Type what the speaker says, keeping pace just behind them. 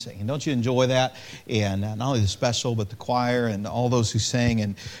Singing. Don't you enjoy that? And not only the special, but the choir and all those who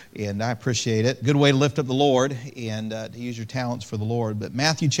sing, and I appreciate it. Good way to lift up the Lord and to use your talents for the Lord. But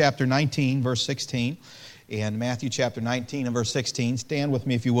Matthew chapter 19, verse 16, and Matthew chapter 19 and verse 16. Stand with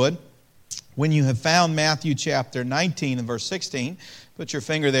me if you would. When you have found Matthew chapter 19 and verse 16, put your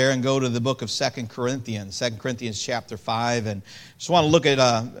finger there and go to the book of 2 Corinthians, 2 Corinthians chapter 5. And just want to look at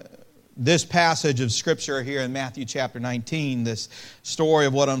this passage of Scripture here in Matthew chapter 19, this story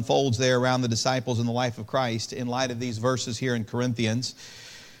of what unfolds there around the disciples in the life of Christ in light of these verses here in Corinthians.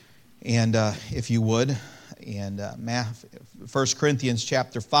 And if you would, and 1 Corinthians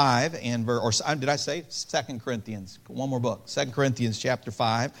chapter 5, and did I say 2 Corinthians? One more book. 2 Corinthians chapter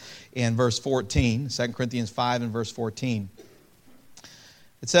 5 and verse 14. 2 Corinthians 5 and verse 14.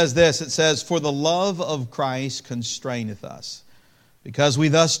 It says this, it says, "For the love of Christ constraineth us, because we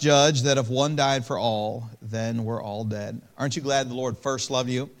thus judge that if one died for all, then we're all dead." Aren't you glad the Lord first loved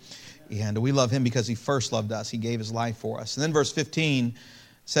you? And we love Him because He first loved us. He gave His life for us. And then verse 15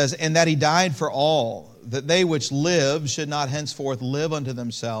 says, "And that He died for all, that they which live should not henceforth live unto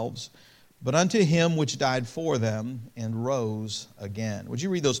themselves, but unto Him which died for them and rose again." Would you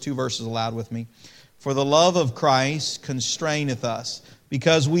read those two verses aloud with me? "For the love of Christ constraineth us,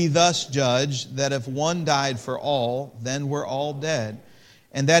 because we thus judge that if one died for all, then we're all dead.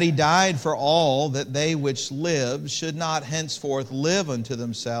 And that He died for all, that they which live should not henceforth live unto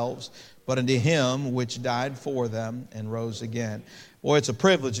themselves, but unto Him which died for them and rose again." Boy, it's a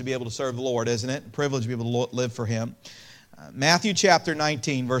privilege to be able to serve the Lord, isn't it? A privilege to be able to live for Him. Matthew chapter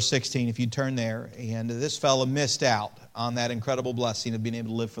 19, verse 16, if you turn there. And this fellow missed out on that incredible blessing of being able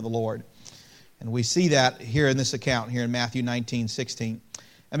to live for the Lord. And we see that here in this account, here in Matthew 19, 16.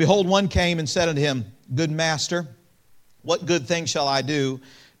 "And behold, one came and said unto him, Good master, what good thing shall I do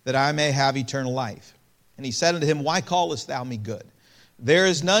that I may have eternal life? And he said unto him, Why callest thou me good? There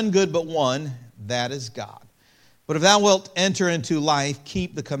is none good but one, that is God. But if thou wilt enter into life,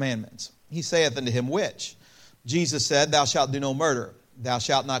 keep the commandments. He saith unto him, Which? Jesus said, Thou shalt do no murder. Thou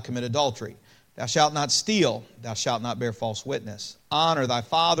shalt not commit adultery. Thou shalt not steal. Thou shalt not bear false witness. Honor thy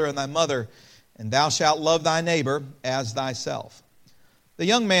father and thy mother, and thou shalt love thy neighbor as thyself. The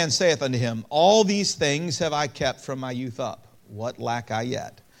young man saith unto him, All these things have I kept from my youth up. What lack I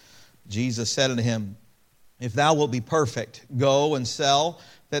yet? Jesus said unto him, If thou wilt be perfect, go and sell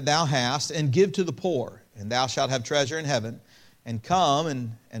that thou hast, and give to the poor, and thou shalt have treasure in heaven, and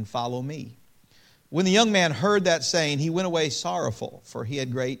come and follow me. When the young man heard that saying, he went away sorrowful, for he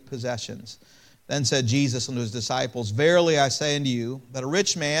had great possessions. Then said Jesus unto His disciples, Verily I say unto you, that a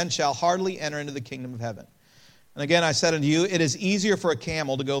rich man shall hardly enter into the kingdom of heaven. And again I said unto you, it is easier for a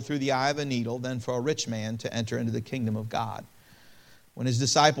camel to go through the eye of a needle than for a rich man to enter into the kingdom of God. When His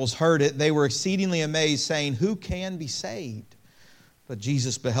disciples heard it, they were exceedingly amazed, saying, Who can be saved? But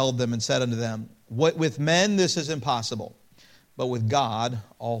Jesus beheld them and said unto them, With men this is impossible, but with God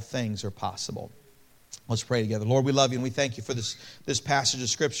all things are possible." Let's pray together. Lord, we love You and we thank You for this passage of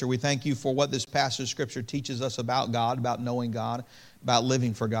Scripture. We thank You for what this passage of Scripture teaches us about God, about knowing God, about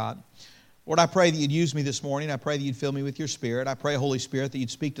living for God. Lord, I pray that You'd use me this morning. I pray that You'd fill me with Your Spirit. I pray, Holy Spirit, that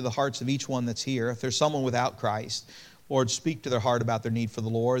You'd speak to the hearts of each one that's here. If there's someone without Christ, Lord, speak to their heart about their need for the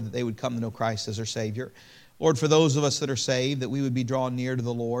Lord, that they would come to know Christ as their Savior. Lord, for those of us that are saved, that we would be drawn near to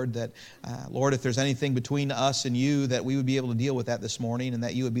the Lord, that, Lord, if there's anything between us and You, that we would be able to deal with that this morning, and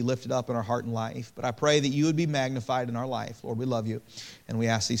that You would be lifted up in our heart and life. But I pray that You would be magnified in our life. Lord, we love You, and we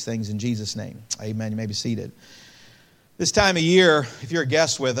ask these things in Jesus' name. Amen. You may be seated. This time of year, if you're a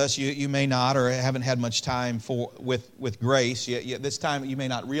guest with us, you may not or haven't had much time with Grace. This time you may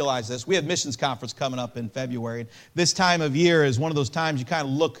not realize this. We have missions conference coming up in February. This time of year is one of those times you kind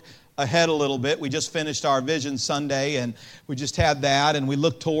of look ahead a little bit. We just finished our Vision Sunday, and we just had that, and we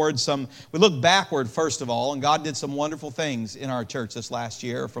look backward first of all, and God did some wonderful things in our church this last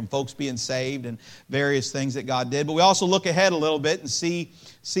year, from folks being saved and various things that God did. But we also look ahead a little bit and see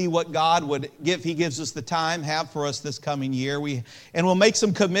what God would give. He gives us the time, have for us this coming year. We'll make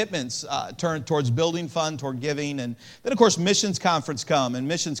some commitments turned towards building fund, toward giving. And then, of course, Missions Conference come. And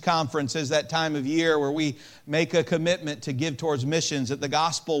Missions Conference is that time of year where we make a commitment to give towards missions, that the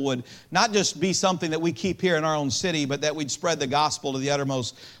gospel would not just be something that we keep here in our own city, but that we'd spread the gospel to the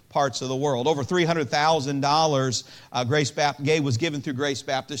uttermost parts of the world. Over $300,000 was given through Grace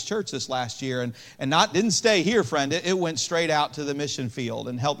Baptist Church this last year, and didn't stay here, friend. It went straight out to the mission field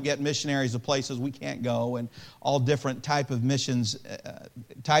and helped get missionaries to places we can't go, and all different type of missions,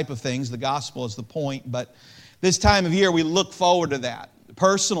 type of things. The gospel is the point, but this time of year we look forward to that.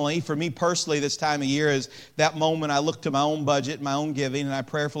 Personally, for me personally, this time of year is that moment I look to my own budget, my own giving, and I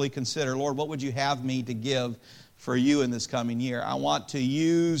prayerfully consider, Lord, what would You have me to give for you in this coming year. I want to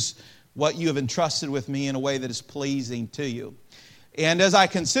use what you have entrusted with me in a way that is pleasing to you. And as I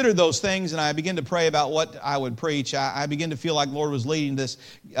considered those things and I began to pray about what I would preach, I began to feel like the Lord was leading this,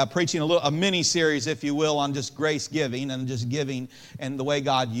 preaching a mini-series, if you will, on just grace giving and just giving and the way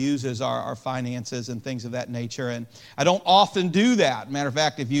God uses our finances and things of that nature. And I don't often do that. Matter of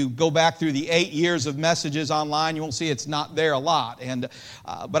fact, if you go back through the 8 years of messages online, you won't see it's not there a lot.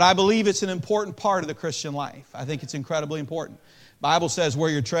 But I believe it's an important part of the Christian life. I think it's incredibly important. The Bible says where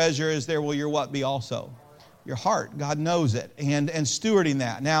your treasure is, there will your what be also? Your heart. God knows it. And stewarding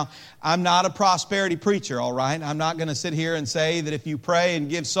that. Now, I'm not a prosperity preacher, all right? I'm not going to sit here and say that if you pray and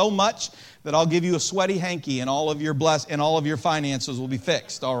give so much that I'll give you a sweaty hanky and all of your finances will be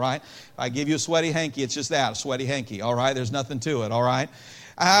fixed, all right? If I give you a sweaty hanky, it's just that, a sweaty hanky, all right? There's nothing to it, all right?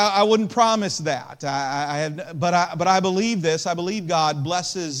 I wouldn't promise that. But I believe this. I believe God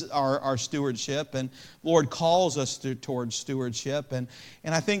blesses our stewardship, and Lord calls us towards stewardship, and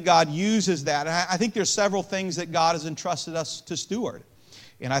I think God uses that. And I think there's several things that God has entrusted us to steward,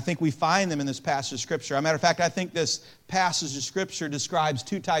 and I think we find them in this passage of Scripture. As a matter of fact, I think this passage of Scripture describes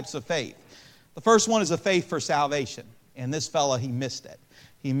two types of faith. The first one is a faith for salvation, and this fella, he missed it.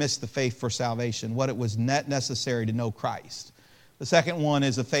 He missed the faith for salvation, what it was necessary to know Christ. The second one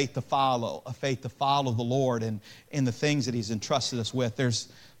is a faith to follow the Lord and in the things that He's entrusted us with.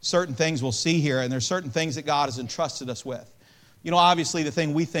 There's certain things we'll see here, and there's certain things that God has entrusted us with. You know, obviously the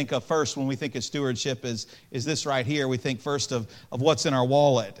thing we think of first when we think of stewardship is this right here. We think first of what's in our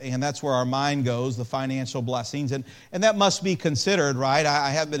wallet, and that's where our mind goes, the financial blessings. And that must be considered, right?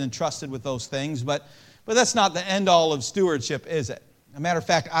 I have been entrusted with those things, but that's not the end-all of stewardship, is it? As a matter of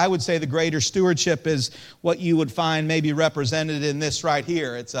fact, I would say the greater stewardship is what you would find maybe represented in this right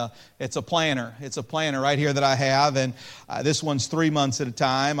here. It's a planner. It's a planner right here that I have, and this one's 3 months at a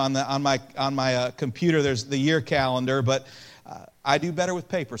time. On my computer, there's the year calendar, but I do better with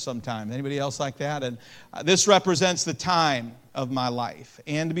paper sometimes. Anybody else like that? And this represents the time of my life.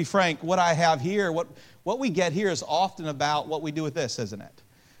 And to be frank, what I have here, what we get here is often about what we do with this, isn't it?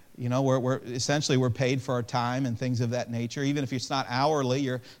 You know, we're essentially paid for our time and things of that nature. Even if it's not hourly,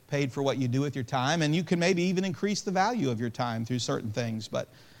 you're paid for what you do with your time, and you can maybe even increase the value of your time through certain things. But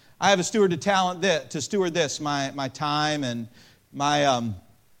I have a steward to steward this, my time and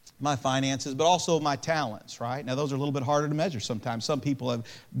my finances, but also my talents. Right now, those are a little bit harder to measure sometimes. Some people have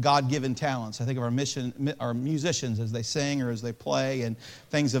God-given talents. I think of our musicians as they sing or as they play and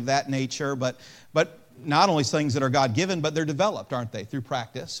things of that nature. But not only things that are God-given, but they're developed, aren't they, through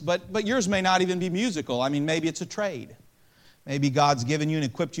practice. But yours may not even be musical. I mean, maybe it's a trade. Maybe God's given you and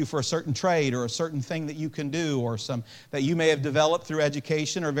equipped you for a certain trade or a certain thing that you can do or some that you may have developed through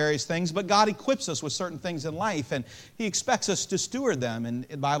education or various things. But God equips us with certain things in life, and He expects us to steward them. And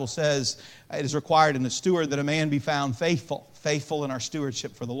the Bible says it is required in the steward that a man be found faithful in our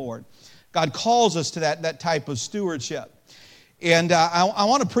stewardship for the Lord. God calls us to that type of stewardship. And I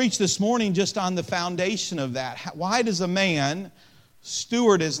want to preach this morning just on the foundation of that. Why does a man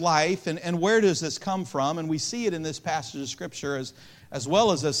steward his life, and where does this come from? And we see it in this passage of Scripture as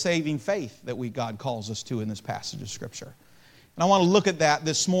well as a saving faith that God calls us to in this passage of Scripture. And I want to look at that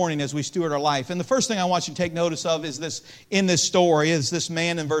this morning as we steward our life. And the first thing I want you to take notice of is this in this story is this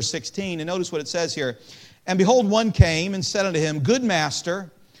man in verse 16. And notice what it says here. And behold, one came and said unto him, Good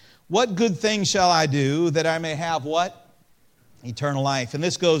master, what good thing shall I do that I may have what? Eternal life. And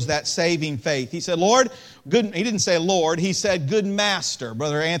this goes that saving faith. He said, Lord, good. He didn't say Lord. He said, good master.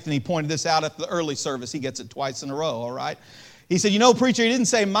 Brother Anthony pointed this out at the early service. He gets it twice in a row, all right? He said, preacher, he didn't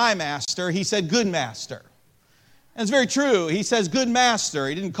say my master. He said, good master. And it's very true. He says, good master.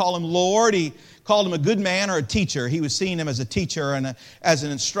 He didn't call him Lord. He called him a good man or a teacher. He was seeing him as a teacher and as an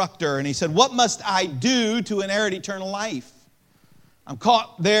instructor. And he said, what must I do to inherit eternal life? I'm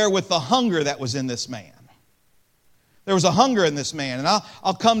caught there with the hunger that was in this man. There was a hunger in this man. And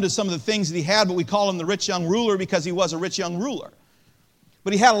I'll come to some of the things that he had, but we call him the rich young ruler because he was a rich young ruler.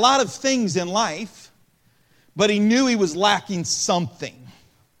 But he had a lot of things in life, but he knew he was lacking something.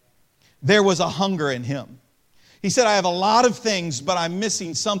 There was a hunger in him. He said, I have a lot of things, but I'm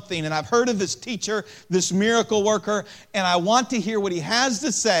missing something. And I've heard of this teacher, this miracle worker, and I want to hear what he has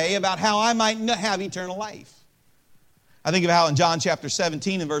to say about how I might have eternal life. I think of how in John chapter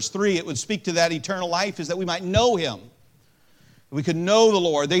 17 and verse 3, it would speak to that eternal life is that we might know Him. We could know the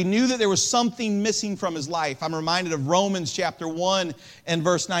Lord. They knew that there was something missing from his life. I'm reminded of Romans chapter 1 and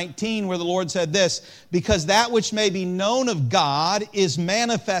verse 19 where the Lord said this, because that which may be known of God is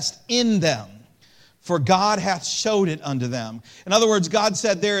manifest in them, for God hath showed it unto them. In other words, God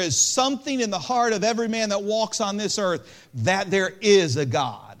said there is something in the heart of every man that walks on this earth that there is a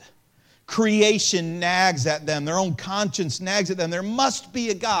God. creation nags at them. Their own conscience nags at them. There must be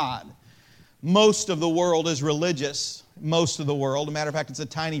a God. Most of the world is religious. Most of the world. As a matter of fact, it's a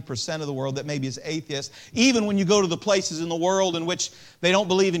tiny percent of the world that maybe is atheist. Even when you go to the places in the world in which they don't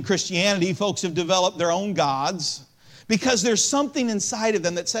believe in Christianity, folks have developed their own gods because there's something inside of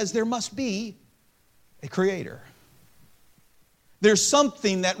them that says there must be a creator. There's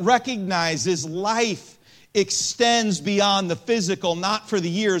something that recognizes life extends beyond the physical, not for the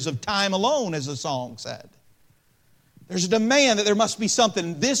years of time alone, as the song said. There's a demand that there must be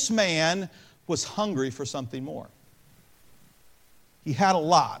something. This man was hungry for something more. He had a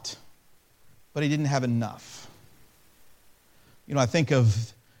lot, but he didn't have enough. You know, I think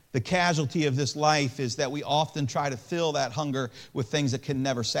of the casualty of this life is that we often try to fill that hunger with things that can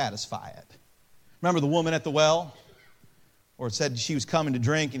never satisfy it. Remember the woman at the well? Or it said she was coming to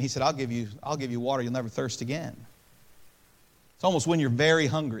drink, and he said, I'll give you water, you'll never thirst again. It's almost when you're very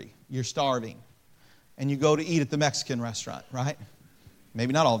hungry, you're starving, and you go to eat at the Mexican restaurant, right?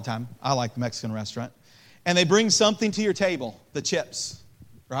 Maybe not all the time. I like the Mexican restaurant. And they bring something to your table, the chips,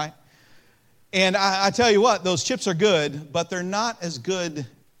 right? And I tell you what, those chips are good, but they're not as good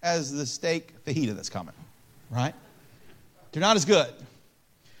as the steak fajita that's coming, right? They're not as good.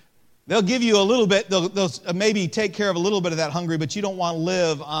 They'll give you a little bit, they'll maybe take care of a little bit of that hunger, but you don't want to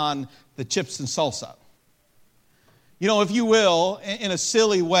live on the chips and salsa. You know, if you will, in a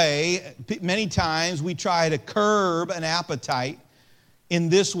silly way, many times we try to curb an appetite in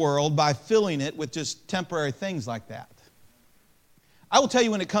this world by filling it with just temporary things like that. I will tell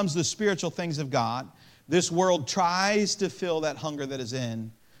you, when it comes to the spiritual things of God, this world tries to fill that hunger that is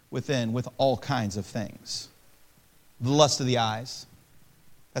within with all kinds of things. The lust of the eyes,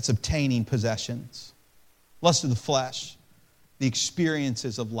 that's obtaining possessions. Lust of the flesh, the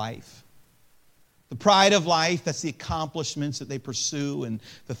experiences of life. The pride of life, that's the accomplishments that they pursue and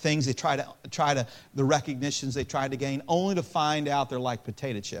the things they try to the recognitions they try to gain, only to find out they're like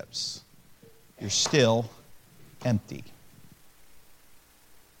potato chips. You're still empty.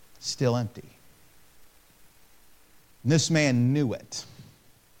 Still empty. And this man knew it.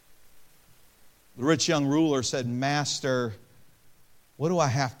 The rich young ruler said, Master, what do I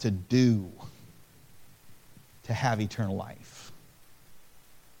have to do to have eternal life?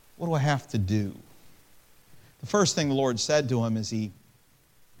 What do I have to do? The first thing the Lord said to him is he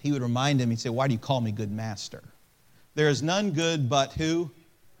would remind him, he'd say, why do you call me good master? There is none good but who?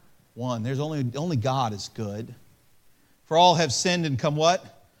 One. There's only God is good. For all have sinned and come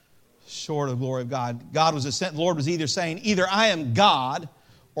what? Short of the glory of God. The Lord was either saying, either I am God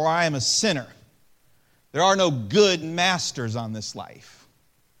or I am a sinner. There are no good masters on this life.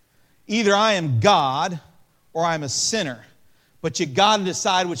 Either I am God or I'm a sinner. But you got to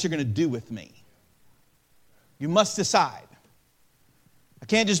decide what you're going to do with me. You must decide. I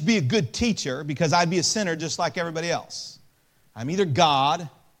can't just be a good teacher because I'd be a sinner just like everybody else. I'm either God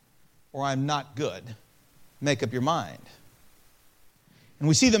or I'm not good. Make up your mind. And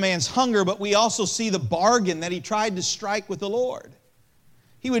we see the man's hunger, but we also see the bargain that he tried to strike with the Lord.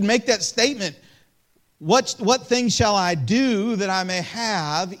 He would make that statement, what things shall I do that I may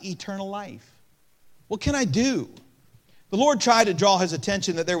have eternal life? What can I do? The Lord tried to draw his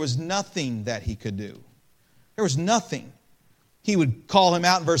attention that there was nothing that he could do. There was nothing. He would call him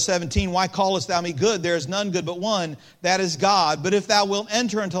out in verse 17, why callest thou me good? There is none good but one, that is God. But if thou wilt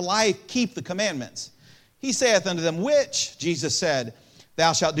enter into life, keep the commandments. He saith unto them, which? Jesus said,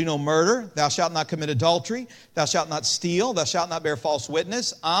 thou shalt do no murder, thou shalt not commit adultery, thou shalt not steal, thou shalt not bear false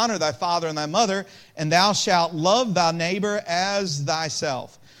witness, honor thy father and thy mother, and thou shalt love thy neighbor as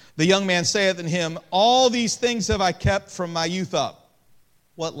thyself. The young man saith unto him, all these things have I kept from my youth up.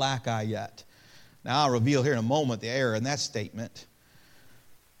 What lack I yet? Now, I'll reveal here in a moment the error in that statement.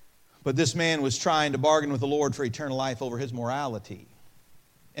 But this man was trying to bargain with the Lord for eternal life over his morality.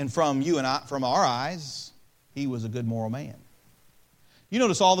 And from our eyes, he was a good moral man. You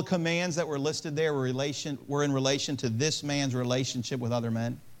notice all the commands that were listed there were in relation to this man's relationship with other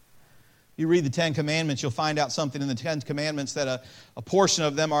men. You read the Ten Commandments, you'll find out something in the Ten Commandments that a portion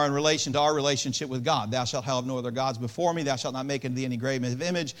of them are in relation to our relationship with God. Thou shalt have no other gods before me. Thou shalt not make unto thee any graven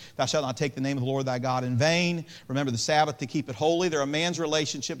image. Thou shalt not take the name of the Lord thy God in vain. Remember the Sabbath to keep it holy. They're a man's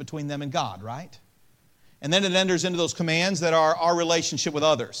relationship between them and God, right? And then it enters into those commands that are our relationship with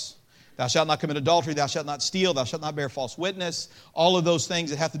others. Thou shalt not commit adultery. Thou shalt not steal. Thou shalt not bear false witness. All of those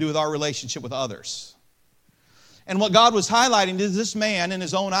things that have to do with our relationship with others. And what God was highlighting is this man in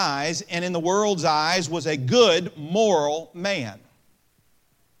his own eyes and in the world's eyes was a good moral man.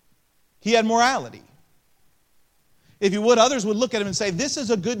 He had morality. If you would, others would look at him and say, this is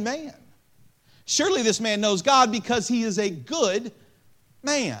a good man. Surely this man knows God because he is a good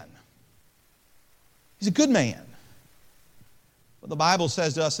man. He's a good man. But the Bible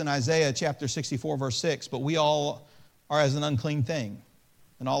says to us in Isaiah chapter 64, verse 6, but we all are as an unclean thing,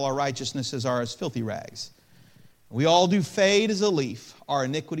 and all our righteousnesses are as filthy rags. We all do fade as a leaf. Our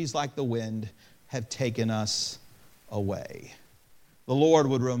iniquities like the wind have taken us away. The Lord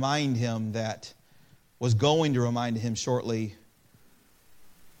would remind him was going to remind him shortly,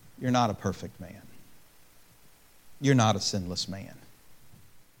 you're not a perfect man. You're not a sinless man.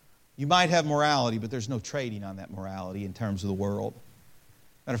 You might have morality, but there's no trading on that morality in terms of the world.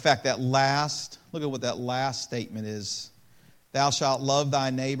 Matter of fact, look at what that last statement is. Thou shalt love thy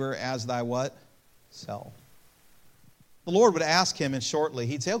neighbor as thy what? Self. The Lord would ask him, and shortly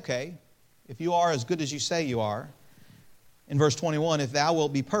he'd say, okay, if you are as good as you say you are, in verse 21, if thou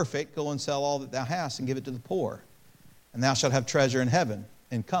wilt be perfect, go and sell all that thou hast and give it to the poor, and thou shalt have treasure in heaven,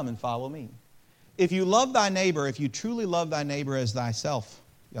 and come and follow me. If you love thy neighbor, if you truly love thy neighbor as thyself,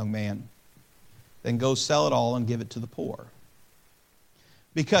 young man, then go sell it all and give it to the poor.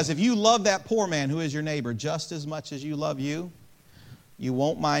 Because if you love that poor man who is your neighbor just as much as you love you, you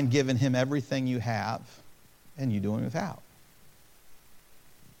won't mind giving him everything you have and you doing without.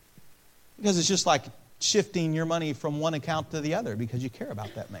 Because it's just like shifting your money from one account to the other because you care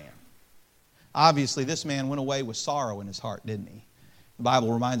about that man. Obviously, this man went away with sorrow in his heart, didn't he? The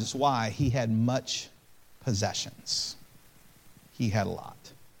Bible reminds us why. He had much possessions. He had a lot.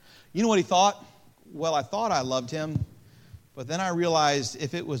 You know what he thought? Well, I thought I loved him, but then I realized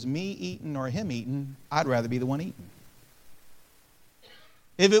if it was me eating or him eating, I'd rather be the one eating.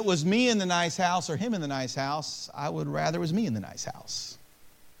 If it was me in the nice house or him in the nice house, I would rather it was me in the nice house.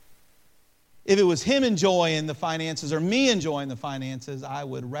 If it was him enjoying the finances or me enjoying the finances, I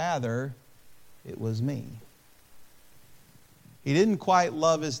would rather it was me. He didn't quite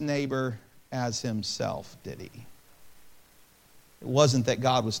love his neighbor as himself, did he? It wasn't that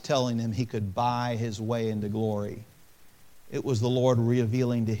God was telling him he could buy his way into glory. It was the Lord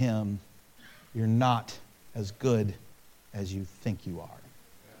revealing to him, you're not as good as you think you are.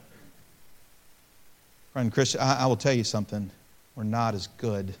 Friend Christian, I will tell you something. We're not as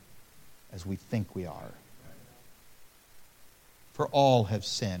good as we think we are. For all have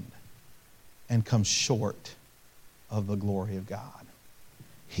sinned and come short of the glory of God.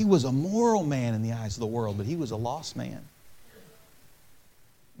 He was a moral man in the eyes of the world, but he was a lost man.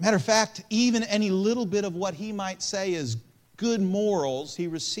 Matter of fact, even any little bit of what he might say is good morals he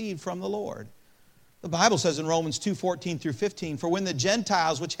received from the Lord. The Bible says in Romans 2:14 through 15, for when the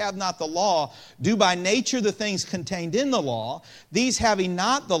Gentiles which have not the law do by nature the things contained in the law, these having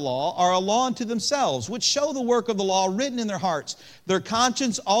not the law are a law unto themselves, which show the work of the law written in their hearts, their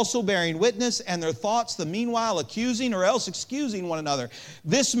conscience also bearing witness, and their thoughts the meanwhile accusing or else excusing one another.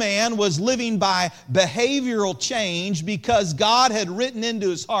 This man was living by behavioral change because God had written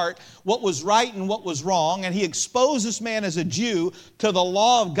into his heart what was right and what was wrong, and he exposed this man as a Jew to the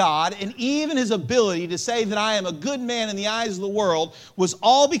law of God, and even his ability to say that I am a good man in the eyes of the world was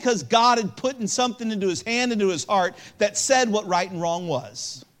all because God had put in something into his hand, into his heart, that said what right and wrong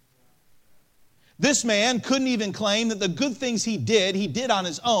was. This man couldn't even claim that the good things he did on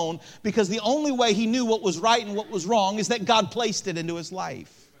his own, because the only way he knew what was right and what was wrong is that God placed it into his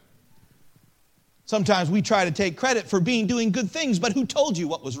life. Sometimes we try to take credit for doing good things, but who told you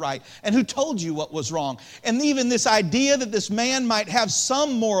what was right and who told you what was wrong? And even this idea that this man might have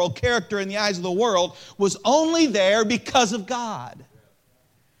some moral character in the eyes of the world was only there because of God.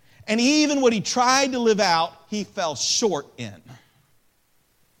 And even what he tried to live out, he fell short in.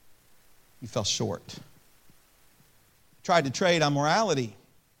 He fell short. Tried to trade on morality.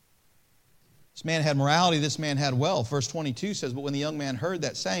 This man had morality, this man had wealth. Verse 22 says, but when the young man heard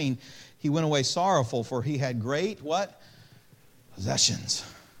that saying, he went away sorrowful, for he had great, what? Possessions.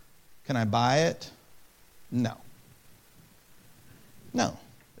 Can I buy it? No. No.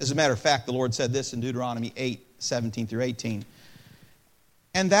 As a matter of fact, the Lord said this in Deuteronomy 8:17 through 18.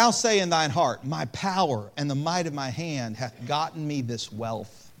 And thou say in thine heart, my power and the might of my hand hath gotten me this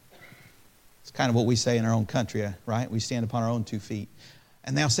wealth. It's kind of what we say in our own country, right? We stand upon our own 2 feet.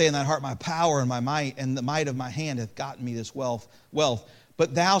 And thou say in thine heart, my power and my might and the might of my hand hath gotten me this wealth.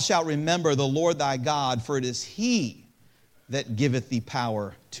 But thou shalt remember the Lord thy God, for it is he that giveth thee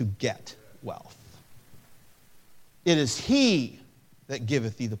power to get wealth. It is he that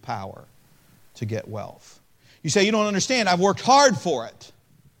giveth thee the power to get wealth. You say, you don't understand, I've worked hard for it.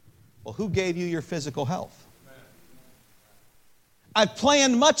 Well, who gave you your physical health? I've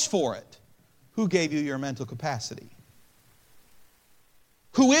planned much for it. Who gave you your mental capacity?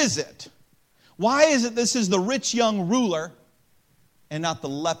 Who is it? Why is it this is the rich young ruler and not the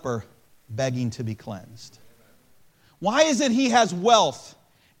leper begging to be cleansed? Why is it he has wealth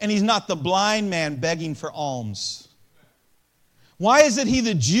and he's not the blind man begging for alms? Why is it he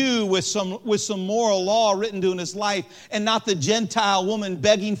the Jew with some moral law written to in his life and not the Gentile woman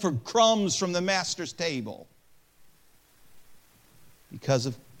begging for crumbs from the master's table? Because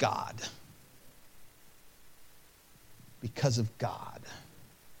of God. Because of God.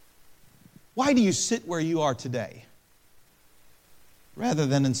 Why do you sit where you are today rather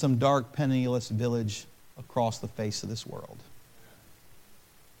than in some dark, penniless village across the face of this world?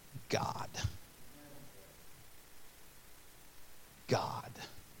 God. God.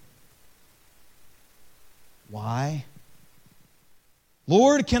 Why?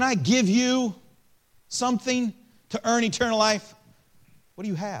 Lord, can I give you something to earn eternal life? What do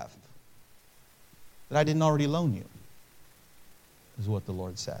you have that I didn't already loan you? Is what the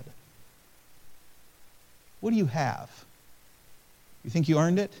Lord said. What do you have? You think you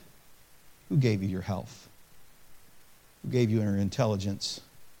earned it? Who gave you your health? Who gave you your intelligence?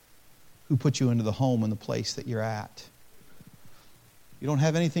 Who put you into the home and the place that you're at? You don't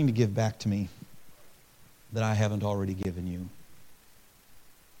have anything to give back to me that I haven't already given you.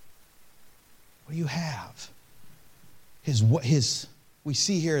 What do you have? We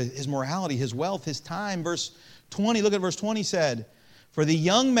see here his morality, his wealth, his time. Verse 20, look at verse 20 said, for the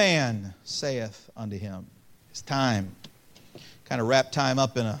young man saith unto him, his time. Kind of wrapped time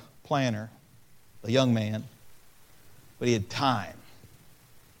up in a planner, the young man. But he had time.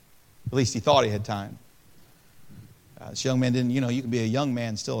 At least he thought he had time. This young man didn't, you can be a young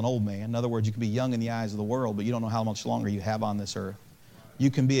man, still an old man. In other words, you can be young in the eyes of the world, but you don't know how much longer you have on this earth.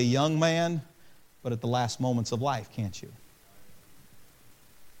 You can be a young man, but at the last moments of life, can't you?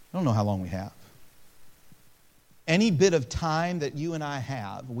 I don't know how long we have. Any bit of time that you and I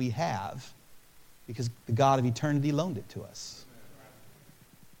have, we have because the God of eternity loaned it to us.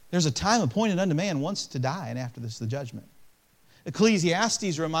 There's a time appointed unto man once to die, and after this the judgment.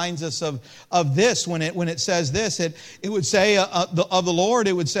 Ecclesiastes reminds us of this when it says this. It would say of the Lord,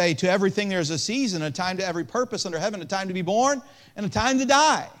 it would say, to everything there's a season, a time to every purpose under heaven, a time to be born, and a time to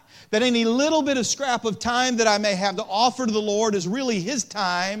die. That any little bit of scrap of time that I may have to offer to the Lord is really His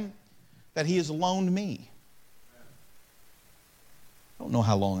time that He has loaned me. I don't know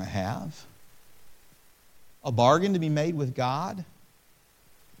how long I have. A bargain to be made with God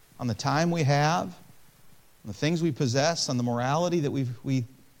on the time we have, on the things we possess, on the morality that we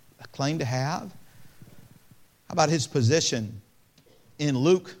claim to have. How about His position? In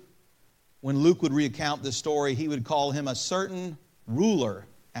Luke, when Luke would recount this story, he would call him a certain ruler,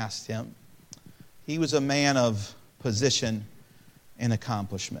 asked him. He was a man of position and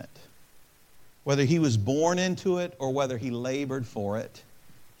accomplishment. Whether he was born into it or whether he labored for it,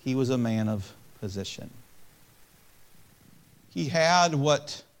 he was a man of position. He had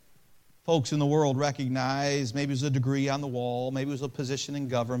what folks in the world recognize. Maybe it was a degree on the wall, maybe it was a position in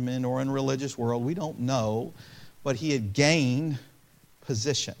government or in a religious world. We don't know. But he had gained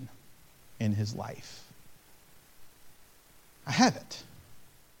position in his life. I have it.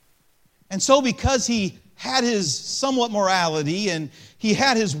 And so because he had his somewhat morality and he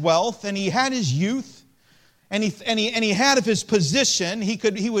had his wealth and he had his youth and he had of his position,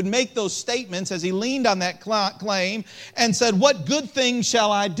 he would make those statements as he leaned on that claim and said, what good thing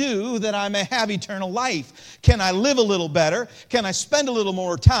shall I do that I may have eternal life? Can I live a little better? Can I spend a little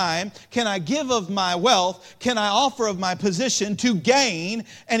more time? Can I give of my wealth? Can I offer of my position to gain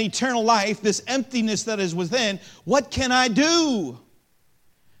an eternal life, this emptiness that is within? What can I do?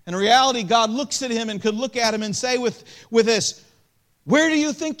 In reality, God looks at him and could look at him and say with this, where do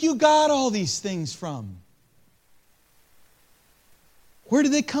you think you got all these things from? Where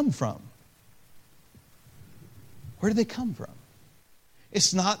did they come from? Where did they come from?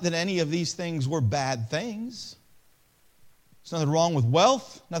 It's not that any of these things were bad things. There's nothing wrong with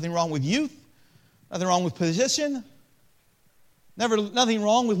wealth, nothing wrong with youth, nothing wrong with position, nothing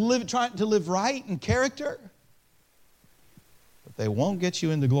wrong with trying to live right in character. But they won't get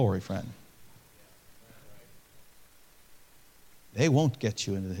you into glory, friend. They won't get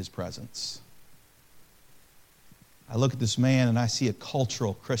you into His presence. I look at this man and I see a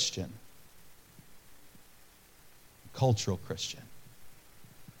cultural Christian. Cultural Christian.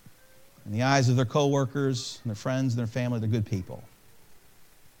 In the eyes of their co-workers and their friends and their family, they're good people.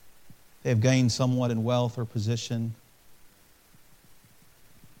 They have gained somewhat in wealth or position.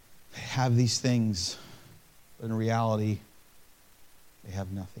 They have these things, but in reality, they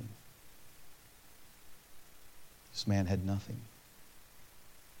have nothing. This man had nothing.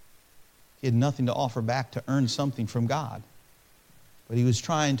 He had nothing to offer back to earn something from God. But he was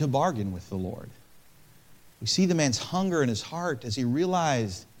trying to bargain with the Lord. We see the man's hunger in his heart as he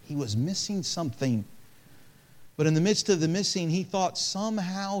realized he was missing something. But in the midst of the missing, he thought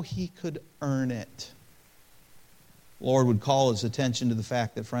somehow he could earn it. The Lord would call his attention to the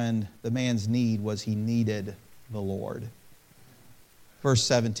fact that, friend, the man's need was he needed the Lord. Verse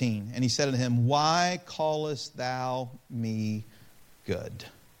 17, and he said unto him, Why callest thou me good?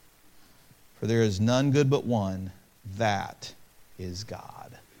 For there is none good but one, that is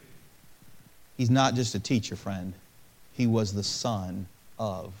God. He's not just a teacher, friend. He was the Son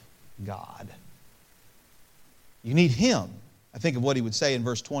of God. You need Him. I think of what he would say in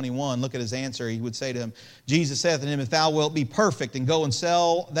verse 21. Look at his answer. He would say to him, Jesus saith unto him, If thou wilt be perfect, and go and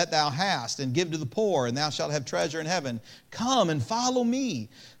sell that thou hast, and give to the poor, and thou shalt have treasure in heaven, come and follow me.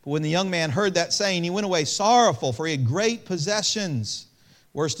 But when the young man heard that saying, he went away sorrowful, for he had great possessions.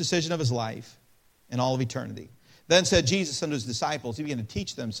 Worst decision of his life in all of eternity. Then said Jesus unto his disciples, he began to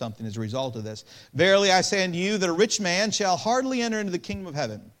teach them something as a result of this. Verily I say unto you, that a rich man shall hardly enter into the kingdom of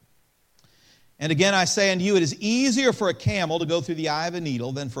heaven. And again I say unto you, it is easier for a camel to go through the eye of a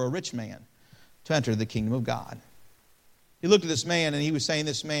needle than for a rich man to enter the kingdom of God. He looked at this man and he was saying,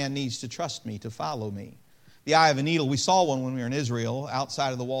 this man needs to trust me, to follow me. The eye of a needle, we saw one when we were in Israel,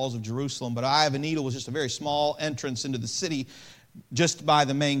 outside of the walls of Jerusalem, but eye of a needle was just a very small entrance into the city just by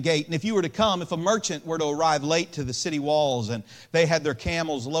the main gate. And if you were to come, if a merchant were to arrive late to the city walls and they had their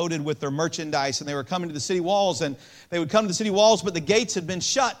camels loaded with their merchandise and they were coming to the city walls, and they would come to the city walls, but the gates had been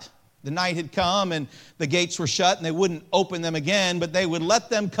shut. The night had come and the gates were shut and they wouldn't open them again, but they would let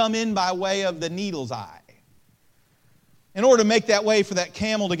them come in by way of the needle's eye. In order to make that way for that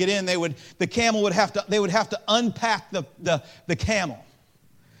camel to get in, they would have to unpack the camel.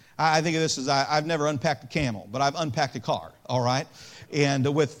 I think of this as I've never unpacked a camel, but I've unpacked a car, all right?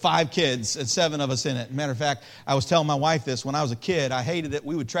 And with 5 kids and 7 of us in it. Matter of fact, I was telling my wife this. When I was a kid, I hated it.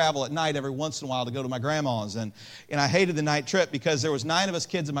 We would travel at night every once in a while to go to my grandma's. And I hated the night trip because there was 9 of us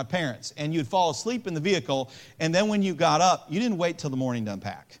kids and my parents. And you'd fall asleep in the vehicle. And then when you got up, you didn't wait till the morning to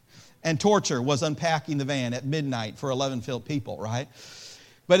unpack. And torture was unpacking the van at midnight for 11 filled people, right?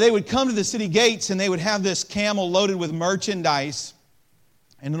 But they would come to the city gates and they would have this camel loaded with merchandise.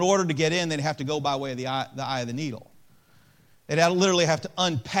 And in order to get in, they'd have to go by way of the eye of the needle. They'd literally have to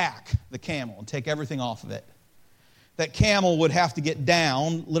unpack the camel and take everything off of it. That camel would have to get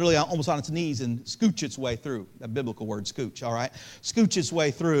down, literally almost on its knees, and scooch its way through. That biblical word, scooch, all right? Scooch its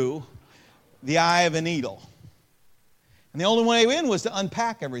way through the eye of a needle. And the only way in was to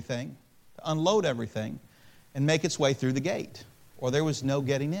unpack everything, to unload everything, and make its way through the gate, or there was no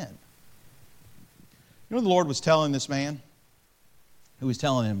getting in. You know what the Lord was telling this man? He was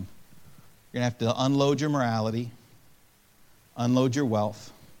telling him, you're going to have to unload your morality, unload your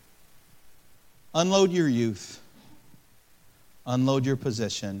wealth, unload your youth, unload your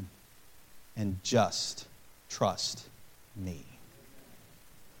position, and just trust me.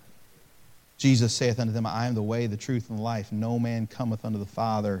 Jesus saith unto them, I am the way, the truth, and the life. No man cometh unto the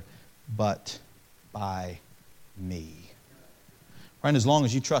Father but by me. Friend, as long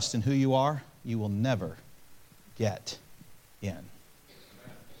as you trust in who you are, you will never get in.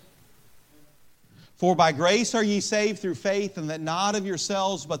 For by grace are ye saved through faith, and that not of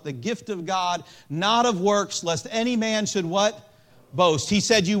yourselves, but the gift of God, not of works, lest any man should what? Boast. He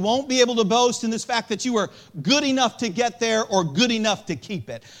said you won't be able to boast in this fact that you were good enough to get there or good enough to keep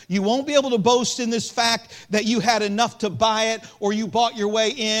it. You won't be able to boast in this fact that you had enough to buy it or you bought your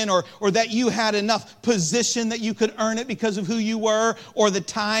way in or that you had enough position that you could earn it because of who you were or the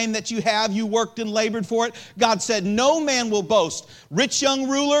time that you worked and labored for it. God said no man will boast. Rich young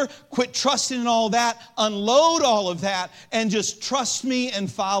ruler, quit trusting in all that, unload all of that and just trust me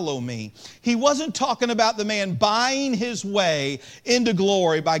and follow me. He wasn't talking about the man buying his way into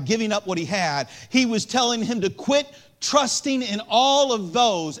glory by giving up what he had. He was telling him to quit trusting in all of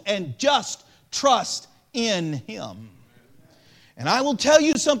those and just trust in him. And I will tell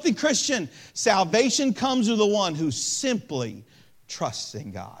you something, Christian. Salvation comes to the one who simply trusts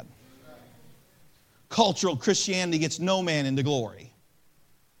in God. Cultural Christianity gets no man into glory.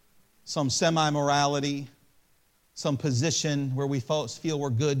 Some semi-morality, some position where we feel we're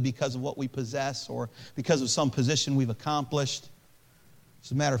good because of what we possess or because of some position we've accomplished. As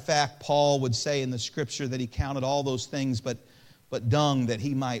a matter of fact, Paul would say in the Scripture that he counted all those things but dung that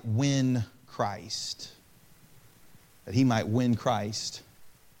he might win Christ. That he might win Christ.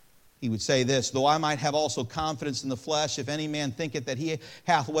 He would say this, though I might have also confidence in the flesh, if any man thinketh that he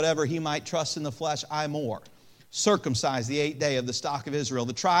hath whatever he might trust in the flesh, I more. circumcised the 8th day, of the stock of Israel,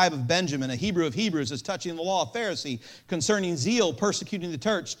 the tribe of Benjamin, a Hebrew of Hebrews, as touching the law, a Pharisee, concerning zeal, persecuting the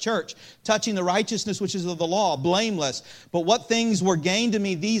church, touching the righteousness which is of the law, blameless. But what things were gained to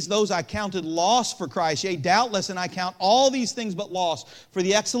me, those I counted loss for Christ. Yea, doubtless, and I count all these things but loss, for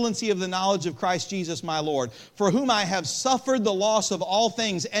the excellency of the knowledge of Christ Jesus my Lord, for whom I have suffered the loss of all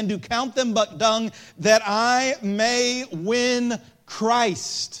things, and do count them but dung, that I may win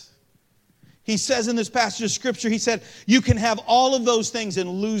Christ. He says in this passage of Scripture, he said, you can have all of those things and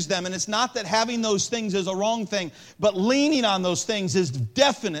lose them. And it's not that having those things is a wrong thing, but leaning on those things is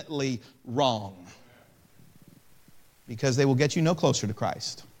definitely wrong. Because they will get you no closer to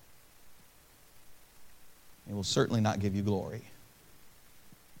Christ. They will certainly not give you glory.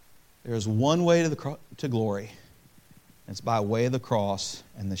 There is one way to glory. And it's by way of the cross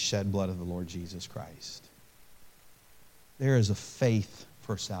and the shed blood of the Lord Jesus Christ. There is a faith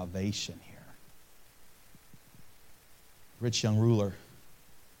for salvation here. Rich young ruler,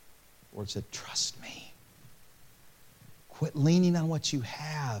 the Lord said, trust me. Quit leaning on what you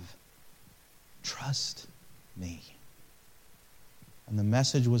have. Trust me. And the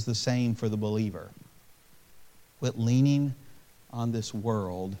message was the same for the believer. Quit leaning on this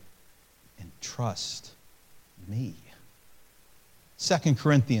world and trust me. 2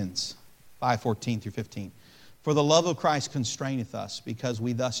 Corinthians 5:14 through 15. For the love of Christ constraineth us, because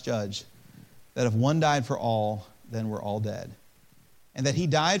we thus judge that if one died for all, then we're all dead. And that he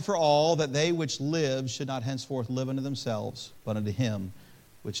died for all, that they which live should not henceforth live unto themselves, but unto him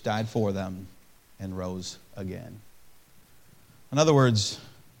which died for them and rose again. In other words,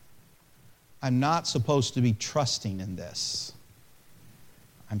 I'm not supposed to be trusting in this.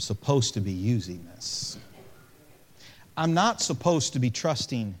 I'm supposed to be using this. I'm not supposed to be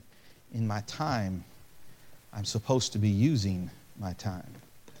trusting in my time. I'm supposed to be using my time.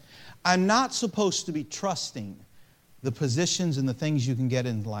 I'm not supposed to be trusting the positions and the things you can get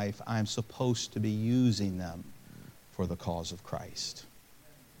in life. I'm supposed to be using them for the cause of Christ.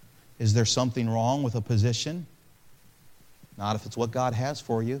 Is there something wrong with a position? Not if it's what God has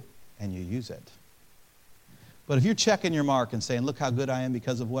for you and you use it. But if you're checking your mark and saying, look how good I am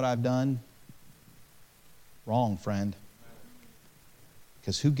because of what I've done, wrong, friend.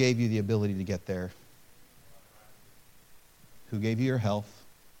 Because who gave you the ability to get there? Who gave you your health?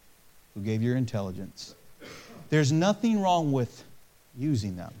 Who gave you your intelligence? There's nothing wrong with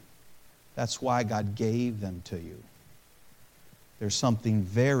using them. That's why God gave them to you. There's something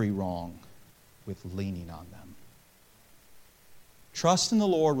very wrong with leaning on them. Trust in the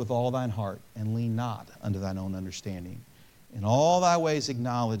Lord with all thine heart, and lean not unto thine own understanding. In all thy ways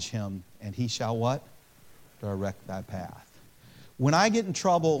acknowledge him, and he shall what? Direct thy path. When I get in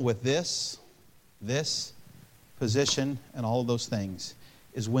trouble with this position, and all of those things,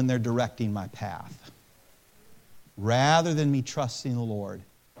 is when they're directing my path. Rather than me trusting the Lord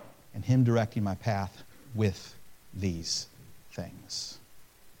and him directing my path with these things.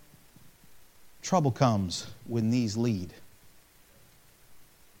 Trouble comes when these lead.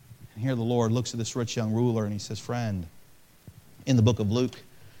 And here the Lord looks at this rich young ruler and he says, friend, in the book of Luke,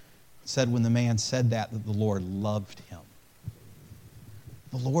 it said when the man said that the Lord loved him.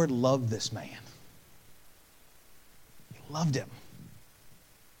 The Lord loved this man. He loved him.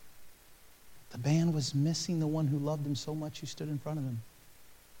 The man was missing the one who loved him so much who stood in front of him.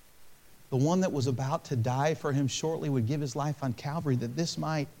 The one that was about to die for him shortly would give his life on Calvary that this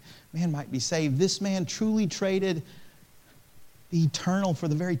man might be saved. This man truly traded the eternal for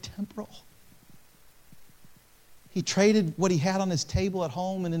the very temporal. He traded what he had on his table at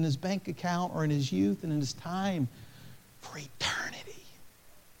home and in his bank account or in his youth and in his time for eternity.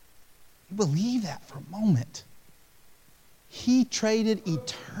 You believe that for a moment. He traded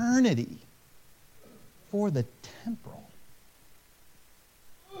eternity for the temporal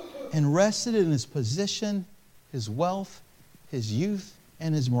and rested in his position, his wealth, his youth,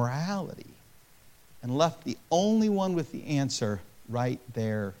 and his morality, and left the only one with the answer right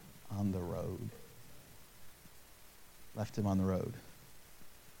there on the road. Left him on the road.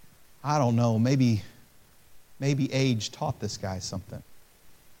 I don't know, maybe age taught this guy something.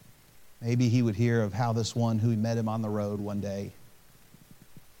 Maybe he would hear of how this one who met him on the road one day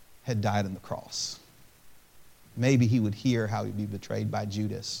had died on the cross. Maybe he would hear how he'd be betrayed by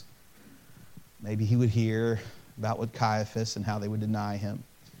Judas. Maybe he would hear about what Caiaphas and how they would deny him.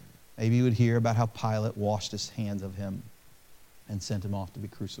 Maybe he would hear about how Pilate washed his hands of him and sent him off to be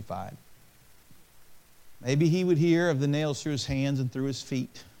crucified. Maybe he would hear of the nails through his hands and through his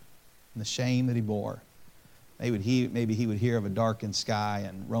feet and the shame that he bore. Maybe he would hear of a darkened sky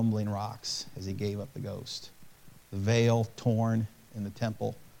and rumbling rocks as he gave up the ghost. The veil torn in the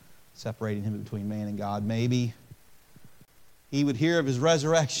temple, separating him between man and God. Maybe he would hear of his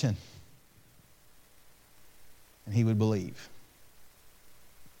resurrection, and he would believe.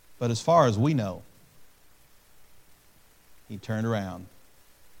 But as far as we know, he turned around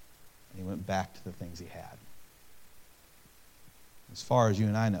and he went back to the things he had. As far as you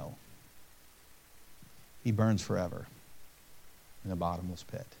and I know, he burns forever in a bottomless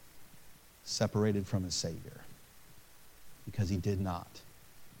pit, separated from his Savior, because he did not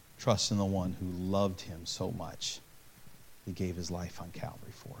trust in the one who loved him so much he gave his life on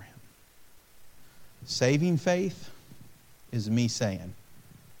Calvary for him. Saving faith is me saying,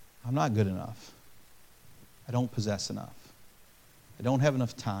 I'm not good enough. I don't possess enough. I don't have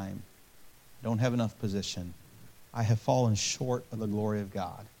enough time. I don't have enough position. I have fallen short of the glory of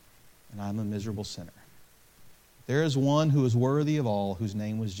God, and I'm a miserable sinner. There is one who is worthy of all, whose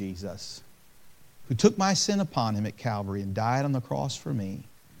name was Jesus, who took my sin upon him at Calvary and died on the cross for me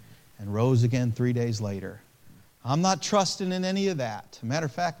and rose again 3 days later. I'm not trusting in any of that. As a matter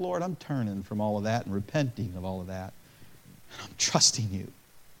of fact, Lord, I'm turning from all of that and repenting of all of that. I'm trusting you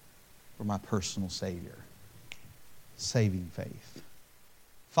for my personal Savior. Saving faith.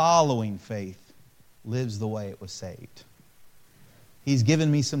 Following faith lives the way it was saved. He's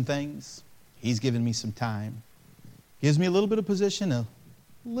given me some things. He's given me some time. Gives me a little bit of position, a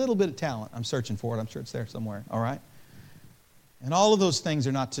little bit of talent. I'm searching for it. I'm sure it's there somewhere. All right? And all of those things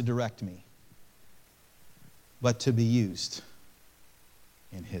are not to direct me, but to be used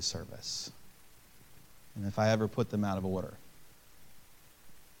in His service. And if I ever put them out of order,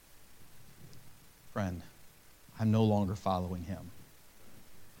 friend, I'm no longer following Him.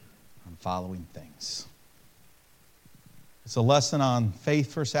 I'm following things. It's a lesson on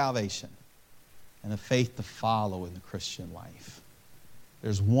faith for salvation and a faith to follow in the Christian life.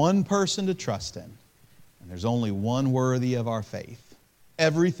 There's one person to trust in, and there's only one worthy of our faith.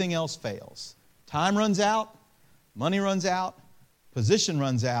 Everything else fails. Time runs out, money runs out, position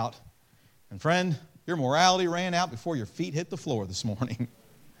runs out, and friend, your morality ran out before your feet hit the floor this morning.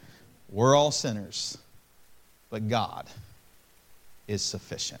 We're all sinners, but God is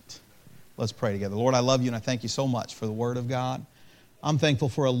sufficient. Let's pray together. Lord, I love you and I thank you so much for the Word of God. I'm thankful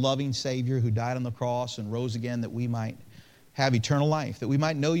for a loving Savior who died on the cross and rose again that we might have eternal life, that we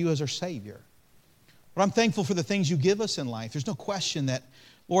might know you as our Savior. But I'm thankful for the things you give us in life. There's no question that,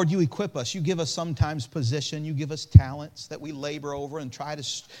 Lord, you equip us. You give us sometimes position. You give us talents that we labor over and try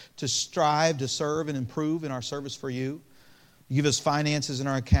to strive to serve and improve in our service for you. You give us finances in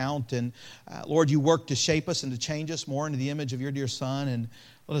our account. And Lord, you work to shape us and to change us more into the image of your dear Son. And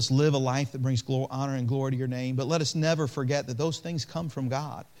let us live a life that brings honor and glory to your name. But let us never forget that those things come from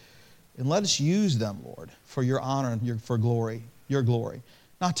God. And let us use them, Lord, for your honor and for glory, your glory.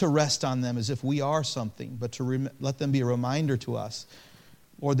 Not to rest on them as if we are something, but to let them be a reminder to us,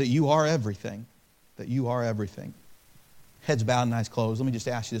 Lord, that you are everything. That you are everything. Heads bowed and eyes closed. Let me just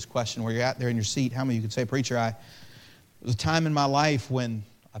ask you this question. Where you're at there in your seat, how many of you could say, Preacher, there was a time in my life when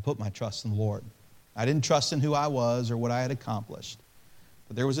I put my trust in the Lord. I didn't trust in who I was or what I had accomplished.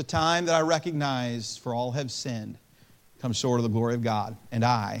 But there was a time that I recognized, for all have sinned, come short of the glory of God, and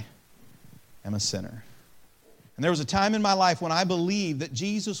I am a sinner. And there was a time in my life when I believed that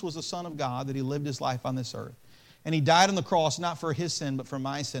Jesus was the Son of God, that He lived His life on this earth. And He died on the cross, not for His sin, but for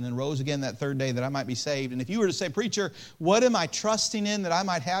my sin, and rose again that third day that I might be saved. And if you were to say, Preacher, what am I trusting in that I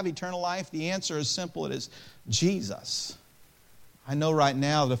might have eternal life? The answer is simple. It is Jesus. I know right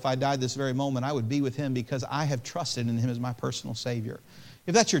now that if I died this very moment, I would be with Him because I have trusted in Him as my personal Savior.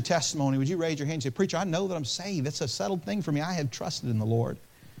 If that's your testimony, would you raise your hand and say, Preacher, I know that I'm saved. It's a settled thing for me. I have trusted in the Lord.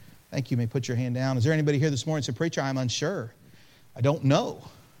 Thank you. You may put your hand down. Is there anybody here this morning who said, Preacher, I'm unsure. I don't know.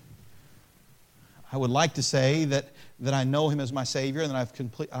 I would like to say that I know Him as my Savior and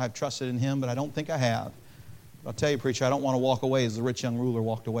that I've trusted in Him, but I don't think I have. But I'll tell you, Preacher, I don't want to walk away as the rich young ruler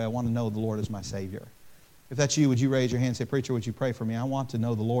walked away. I want to know the Lord as my Savior. If that's you, would you raise your hand and say, Preacher, would you pray for me? I want to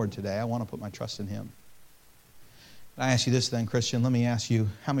know the Lord today. I want to put my trust in Him. And I ask you this then, Christian. Let me ask you,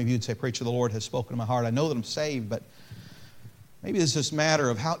 how many of you would say, Preacher, the Lord has spoken to my heart. I know that I'm saved, but maybe it's just a matter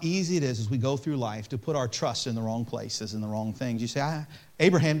of how easy it is as we go through life to put our trust in the wrong places and the wrong things. You say,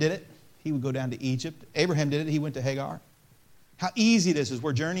 Abraham did it. He would go down to Egypt. Abraham did it. He went to Hagar. How easy it is as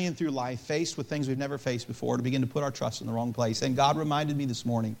we're journeying through life, faced with things we've never faced before, to begin to put our trust in the wrong place. And God reminded me this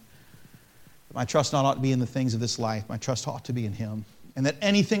morning that my trust not ought to be in the things of this life. My trust ought to be in Him. And that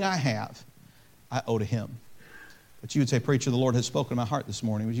anything I have, I owe to Him. But you would say, Preacher, the Lord has spoken to my heart this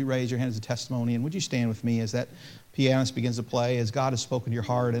morning. Would you raise your hand as a testimony? And would you stand with me as that pianist begins to play, as God has spoken to your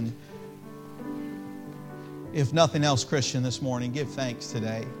heart? And if nothing else, Christian, this morning, give thanks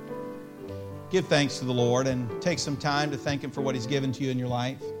today. Give thanks to the Lord and take some time to thank Him for what He's given to you in your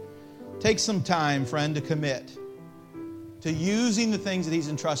life. Take some time, friend, to commit to using the things that He's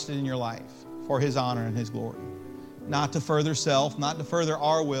entrusted in your life for His honor and His glory. Not to further self, not to further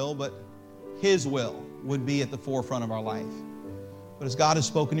our will, but His will would be at the forefront of our life. But as God has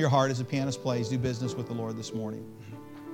spoken to your heart as the pianist plays, do business with the Lord this morning.